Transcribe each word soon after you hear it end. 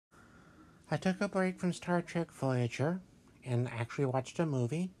I took a break from Star Trek Voyager and actually watched a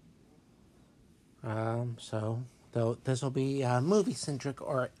movie. So though this will be a movie centric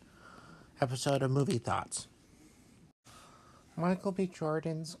or episode of movie thoughts. Michael B.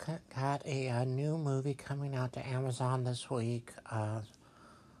 Jordan's got a new movie coming out to Amazon this week.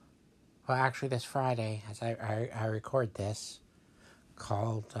 Well, actually, this Friday, as I record this,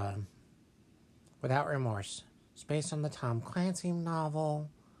 called Without Remorse. It's based on the Tom Clancy novel.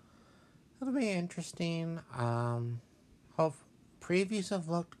 It'll be interesting. Hope previews have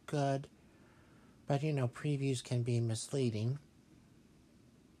looked good, but previews can be misleading.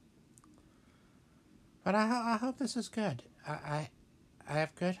 But I hope this is good. I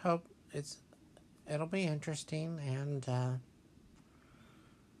have good hope. It'll be interesting, and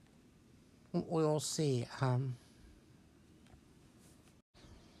we'll see.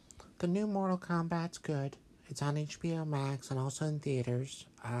 The new Mortal Kombat's good. It's on HBO Max and also in theaters.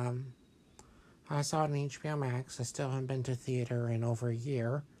 I saw it on HBO Max. I still haven't been to theater in over a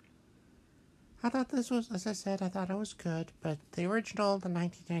year. I thought this was, as I said, I thought it was good, but the original, the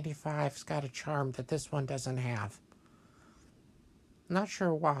 1995's got a charm that this one doesn't have. Not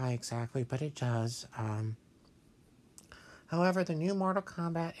sure why exactly, but it does. However, the new Mortal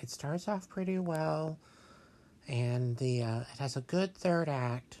Kombat, it starts off pretty well, and it has a good third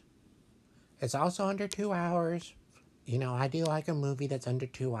act. It's also under 2 hours. I do like a movie that's under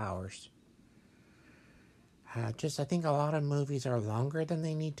 2 hours. I think a lot of movies are longer than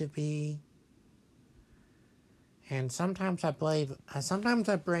they need to be. And sometimes I blame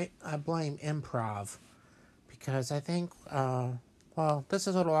improv, because I think this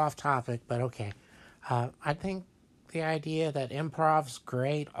is a little off topic, but okay. I think the idea that improv's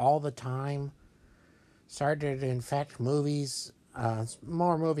great all the time started to infect movies,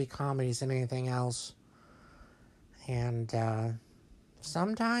 more movie comedies than anything else. And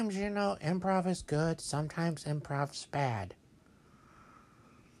sometimes improv is good, sometimes improv's bad.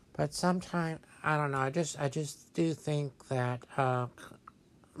 But sometimes, I don't know, I just do think that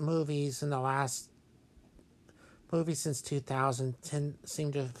movies since 2000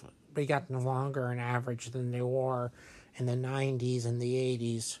 seem to have gotten longer on average than they were in the 90s and the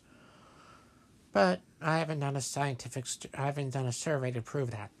 80s. But I haven't done a survey to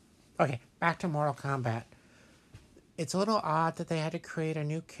prove that. Okay, back to Mortal Kombat. It's a little odd that they had to create a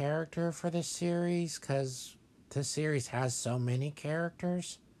new character for this series, because this series has so many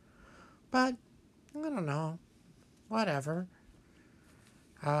characters. But, I don't know. Whatever.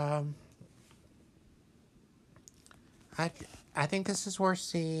 I think this is worth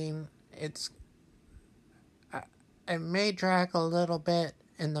seeing. It may drag a little bit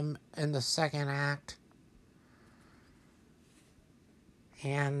in the second act.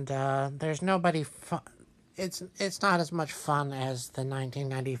 And there's nobody fun. It's not as much fun as the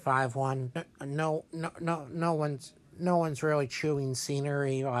 1995 one. No one's really chewing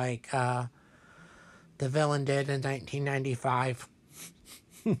scenery like the villain did in 1995.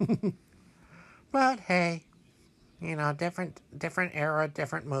 But hey, different era,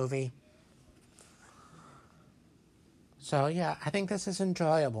 different movie. So yeah, I think this is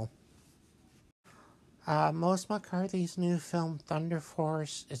enjoyable. Melissa McCarthy's new film Thunder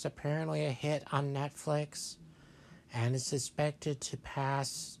Force is apparently a hit on Netflix, and is expected to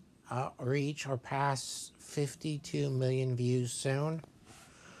reach 52 million views soon.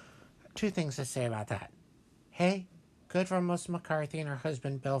 Two things to say about that. Hey, good for Melissa McCarthy and her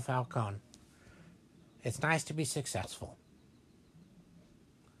husband Bill Falcone. It's nice to be successful.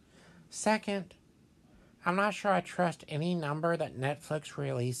 Second, I'm not sure I trust any number that Netflix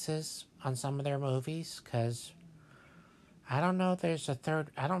releases on some of their movies, because I don't know if there's if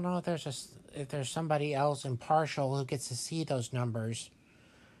there's somebody else impartial who gets to see those numbers,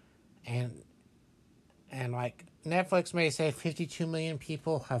 and like Netflix may say 52 million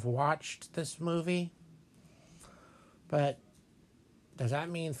people have watched this movie, but does that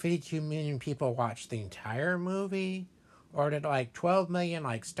mean 52 million people watched the entire movie, or did 12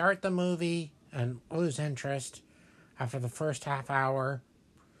 million start the movie and lose interest after the first half hour,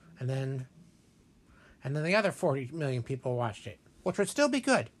 and then the other 40 million people watched it, which would still be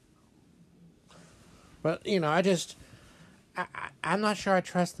good. But I'm not sure I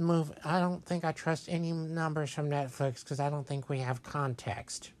trust the movie. I don't think I trust any numbers from Netflix, because I don't think we have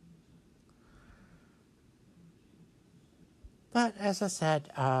context. But as I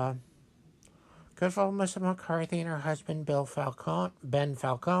said, good for Melissa McCarthy and her husband Ben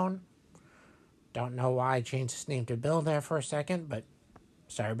Falcone. Don't know why I changed his name to Bill there for a second, but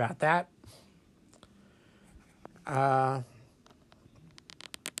sorry about that. I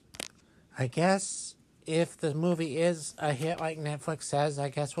guess if the movie is a hit like Netflix says, I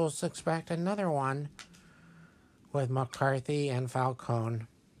guess we'll expect another one with McCarthy and Falcone.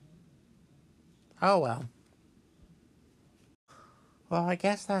 Oh well. Well, I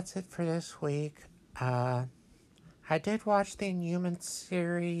guess that's it for this week. Uh, I did watch the Inhuman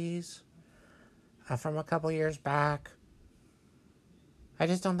series from a couple years back. I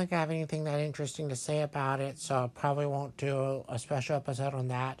just don't think I have anything that interesting to say about it, so I probably won't do a special episode on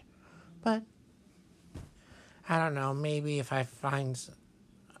that. But I don't know. Maybe if I find,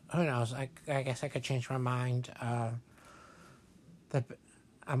 who knows? I guess I could change my mind. The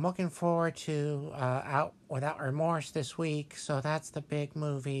I'm looking forward to Out Without Remorse this week, so that's the big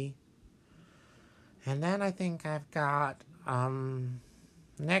movie. And then I think I've got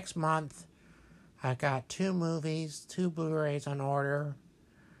next month. I've got 2 movies, 2 Blu-rays on order,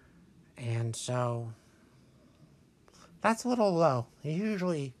 and so that's a little low.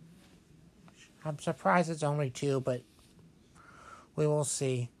 Usually, I'm surprised it's only 2, but we will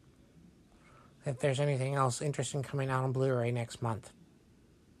see if there's anything else interesting coming out on Blu-ray next month.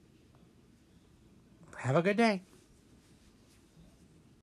 Have a good day.